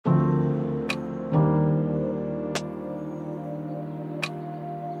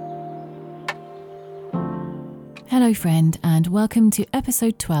Hello friend, and welcome to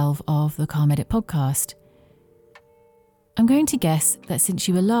episode 12 of the Calm Edit podcast. I'm going to guess that since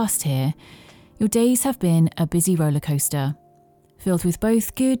you were last here, your days have been a busy roller coaster, filled with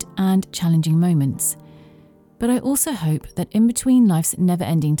both good and challenging moments. But I also hope that in between life's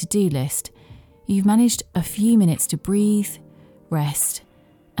never-ending to-do list, you've managed a few minutes to breathe, rest,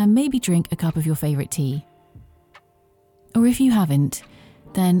 and maybe drink a cup of your favourite tea. Or if you haven't,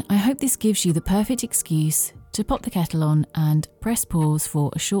 then I hope this gives you the perfect excuse to pop the kettle on and press pause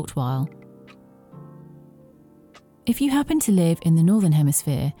for a short while. If you happen to live in the Northern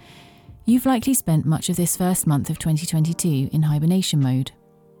Hemisphere, you've likely spent much of this first month of 2022 in hibernation mode.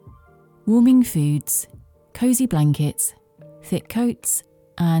 Warming foods, cosy blankets, thick coats,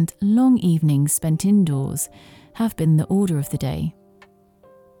 and long evenings spent indoors have been the order of the day.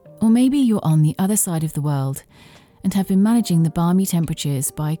 Or maybe you're on the other side of the world and have been managing the balmy temperatures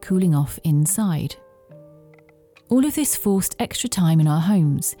by cooling off inside. All of this forced extra time in our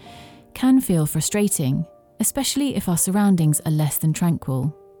homes can feel frustrating, especially if our surroundings are less than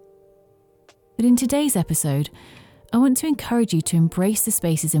tranquil. But in today's episode, I want to encourage you to embrace the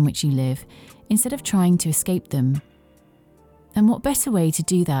spaces in which you live instead of trying to escape them. And what better way to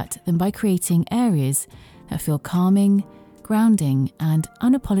do that than by creating areas that feel calming, grounding, and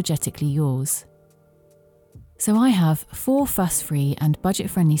unapologetically yours. So I have 4 fuss-free and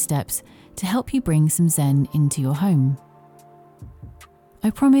budget-friendly steps to help you bring some zen into your home. I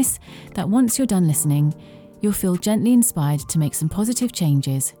promise that once you're done listening, you'll feel gently inspired to make some positive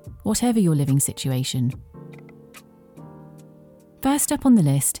changes, whatever your living situation. First up on the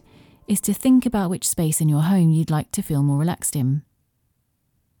list is to think about which space in your home you'd like to feel more relaxed in.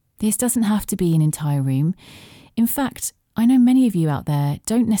 This doesn't have to be an entire room. In fact, I know many of you out there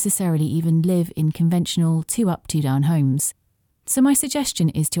don't necessarily even live in conventional 2-up, 2-down homes. So my suggestion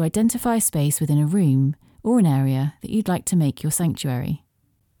is to identify a space within a room or an area that you'd like to make your sanctuary.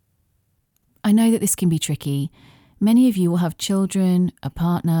 I know that this can be tricky. Many of you will have children, a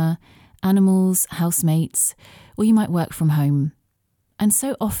partner, animals, housemates, or you might work from home. And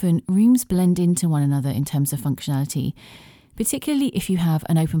so often rooms blend into one another in terms of functionality, particularly if you have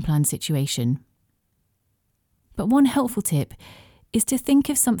an open plan situation. But one helpful tip is to think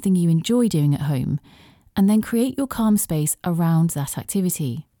of something you enjoy doing at home and then create your calm space around that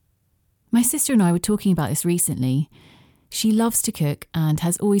activity. My sister and I were talking about this recently. She loves to cook and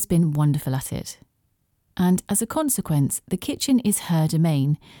has always been wonderful at it. And as a consequence, the kitchen is her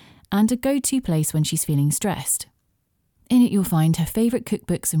domain and a go-to place when she's feeling stressed. In it you'll find her favourite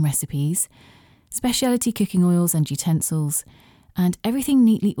cookbooks and recipes, specialty cooking oils and utensils, and everything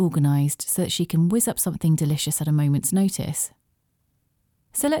neatly organised so that she can whiz up something delicious at a moment's notice.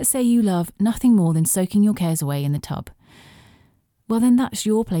 So let's say you love nothing more than soaking your cares away in the tub. Well, then that's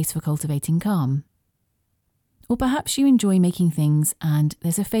your place for cultivating calm. Or perhaps you enjoy making things and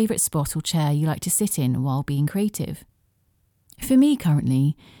there's a favourite spot or chair you like to sit in while being creative. For me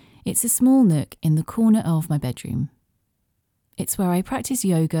currently, it's a small nook in the corner of my bedroom. It's where I practice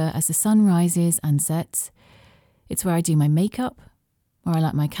yoga as the sun rises and sets. It's where I do my makeup, where I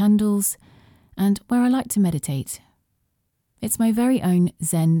light my candles, and where I like to meditate. It's my very own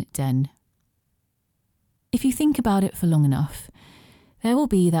Zen den. If you think about it for long enough, there will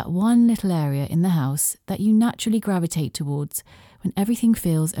be that one little area in the house that you naturally gravitate towards when everything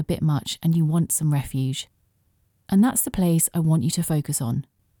feels a bit much and you want some refuge. And that's the place I want you to focus on.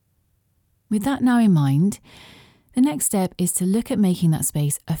 With that now in mind, the next step is to look at making that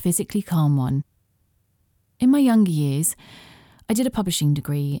space a physically calm one. In my younger years, I did a publishing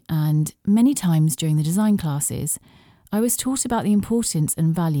degree, and many times during the design classes, I was taught about the importance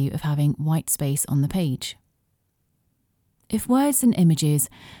and value of having white space on the page. If words and images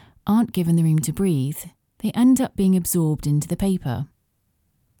aren't given the room to breathe, they end up being absorbed into the paper.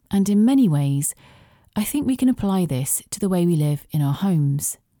 And in many ways, I think we can apply this to the way we live in our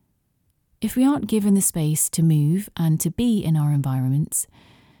homes. If we aren't given the space to move and to be in our environments,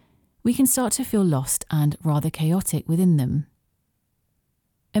 we can start to feel lost and rather chaotic within them.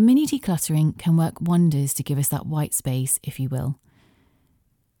 A mini decluttering can work wonders to give us that white space, if you will.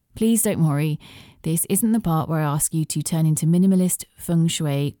 Please don't worry, this isn't the part where I ask you to turn into minimalist feng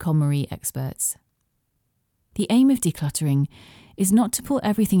shui KonMari experts. The aim of decluttering is not to pull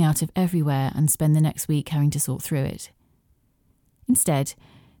everything out of everywhere and spend the next week having to sort through it. Instead,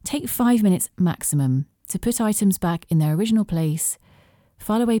 take 5 minutes maximum to put items back in their original place,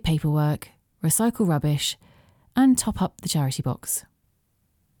 file away paperwork, recycle rubbish, and top up the charity box.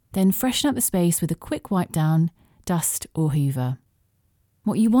 Then freshen up the space with a quick wipe down, dust or hoover.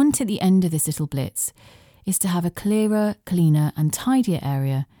 What you want at the end of this little blitz is to have a clearer, cleaner and tidier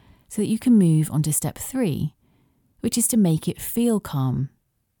area so that you can move on to step 3, which is to make it feel calm.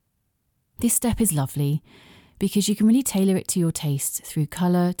 This step is lovely because you can really tailor it to your taste through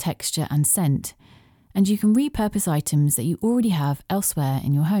colour, texture and scent, and you can repurpose items that you already have elsewhere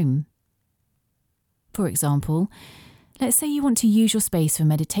in your home. For example, let's say you want to use your space for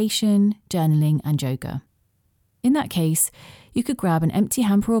meditation, journaling and yoga. In that case, you could grab an empty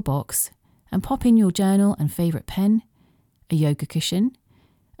hamper or box and pop in your journal and favourite pen, a yoga cushion,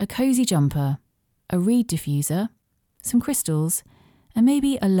 a cosy jumper, a reed diffuser, some crystals, and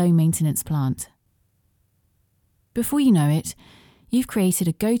maybe a low-maintenance plant. Before you know it, you've created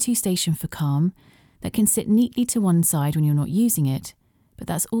a go-to station for calm that can sit neatly to one side when you're not using it, but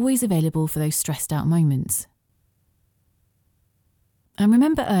that's always available for those stressed out moments. And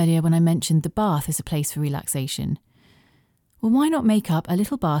remember earlier when I mentioned the bath as a place for relaxation? Well, why not make up a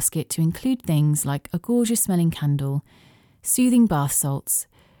little basket to include things like a gorgeous smelling candle, soothing bath salts,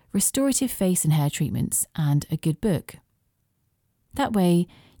 restorative face and hair treatments, and a good book? That way,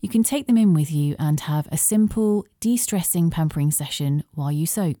 you can take them in with you and have a simple, de-stressing pampering session while you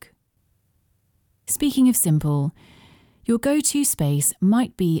soak. Speaking of simple, your go-to space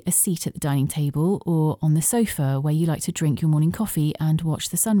might be a seat at the dining table or on the sofa where you like to drink your morning coffee and watch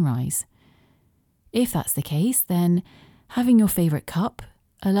the sunrise. If that's the case, then having your favourite cup,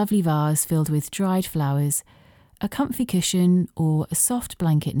 a lovely vase filled with dried flowers, a comfy cushion or a soft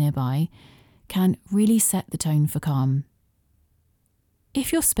blanket nearby can really set the tone for calm.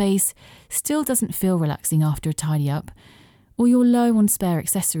 If your space still doesn't feel relaxing after a tidy up, or you're low on spare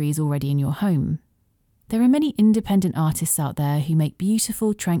accessories already in your home, there are many independent artists out there who make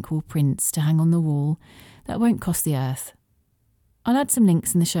beautiful, tranquil prints to hang on the wall that won't cost the earth. I'll add some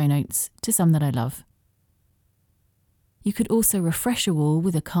links in the show notes to some that I love. You could also refresh a wall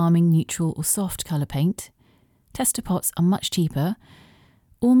with a calming, neutral or soft colour paint. Tester pots are much cheaper,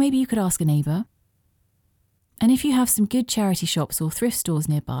 or maybe you could ask a neighbour. And if you have some good charity shops or thrift stores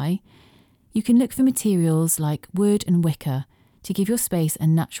nearby, you can look for materials like wood and wicker to give your space a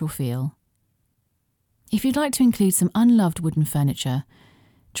natural feel. If you'd like to include some unloved wooden furniture,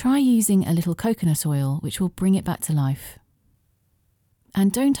 try using a little coconut oil, which will bring it back to life.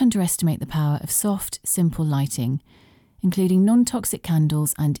 And don't underestimate the power of soft, simple lighting, including non-toxic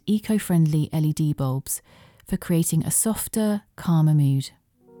candles and eco-friendly LED bulbs for creating a softer, calmer mood.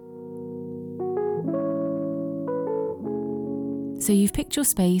 So you've picked your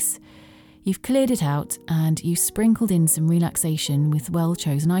space, you've cleared it out, and you've sprinkled in some relaxation with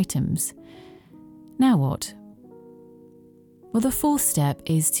well-chosen items. Now what? Well, the fourth step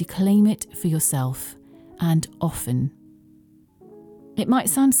is to claim it for yourself, and often. It might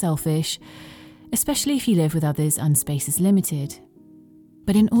sound selfish, especially if you live with others and space is limited.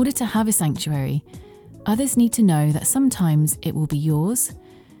 But in order to have a sanctuary, others need to know that sometimes it will be yours,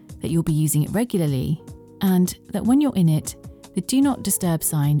 that you'll be using it regularly, and that when you're in it, the Do Not Disturb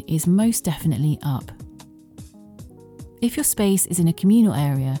sign is most definitely up. If your space is in a communal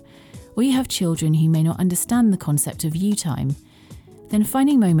area, or you have children who may not understand the concept of you time, then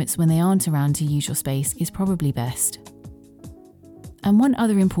finding moments when they aren't around to use your space is probably best. And one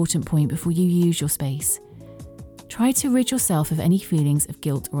other important point before you use your space: try to rid yourself of any feelings of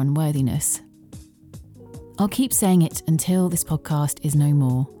guilt or unworthiness. I'll keep saying it until this podcast is no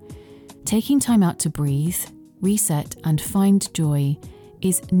more. Taking time out to breathe, reset and find joy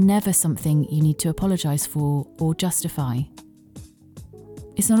is never something you need to apologise for or justify.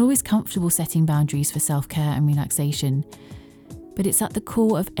 It's not always comfortable setting boundaries for self-care and relaxation, but it's at the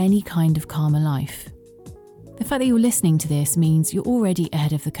core of any kind of calmer life. The fact that you're listening to this means you're already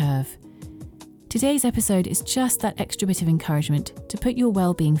ahead of the curve. Today's episode is just that extra bit of encouragement to put your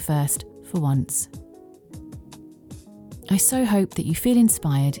well-being first for once. I so hope that you feel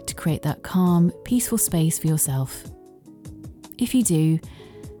inspired to create that calm, peaceful space for yourself. If you do,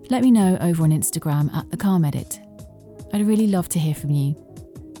 let me know over on Instagram at The Calm Edit. I'd really love to hear from you.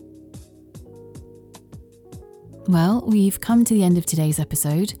 Well, we've come to the end of today's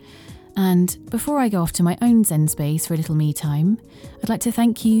episode, and before I go off to my own Zen space for a little me time, I'd like to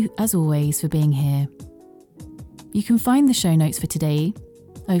thank you, as always, for being here. You can find the show notes for today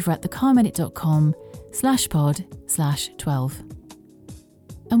over at thecalmedit.com/pod/12.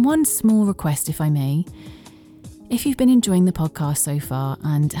 And one small request, if I may. If you've been enjoying the podcast so far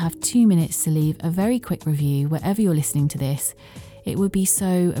and have 2 minutes to leave a very quick review wherever you're listening to this, it would be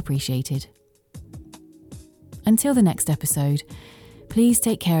so appreciated. Until the next episode, please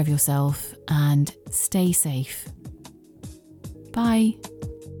take care of yourself and stay safe. Bye.